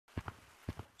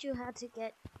you how to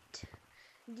get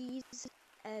these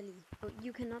early, but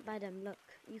you cannot buy them. Look,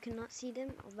 you cannot see them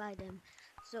or buy them.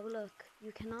 So look,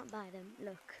 you cannot buy them.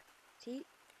 Look, see,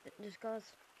 this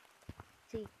goes.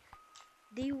 See,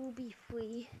 they will be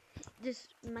free. This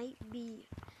might be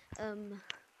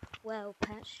well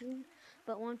patched soon,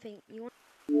 but one thing you want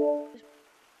to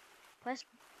press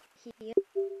here,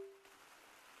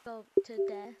 go to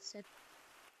there. So you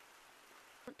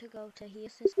want to go to here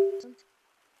systems.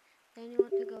 Then you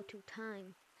want to go to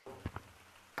time.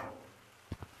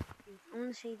 I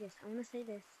want to say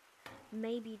this.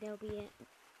 Maybe there'll be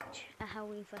a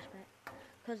Halloween flashback,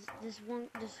 because this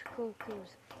cool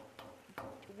cruise.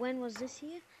 When was this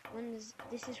year?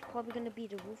 This is probably gonna be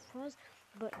the Wolf Claws,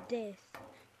 but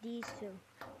these two,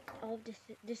 all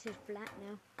this is black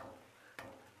now.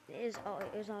 It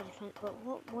was all different. But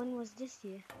when was this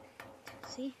year?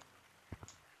 See,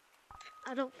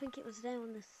 I don't think it was there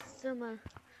when the summer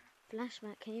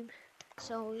flashback came.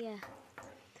 So yeah,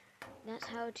 that's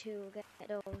how to get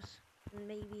those. And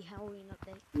maybe Halloween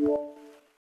update.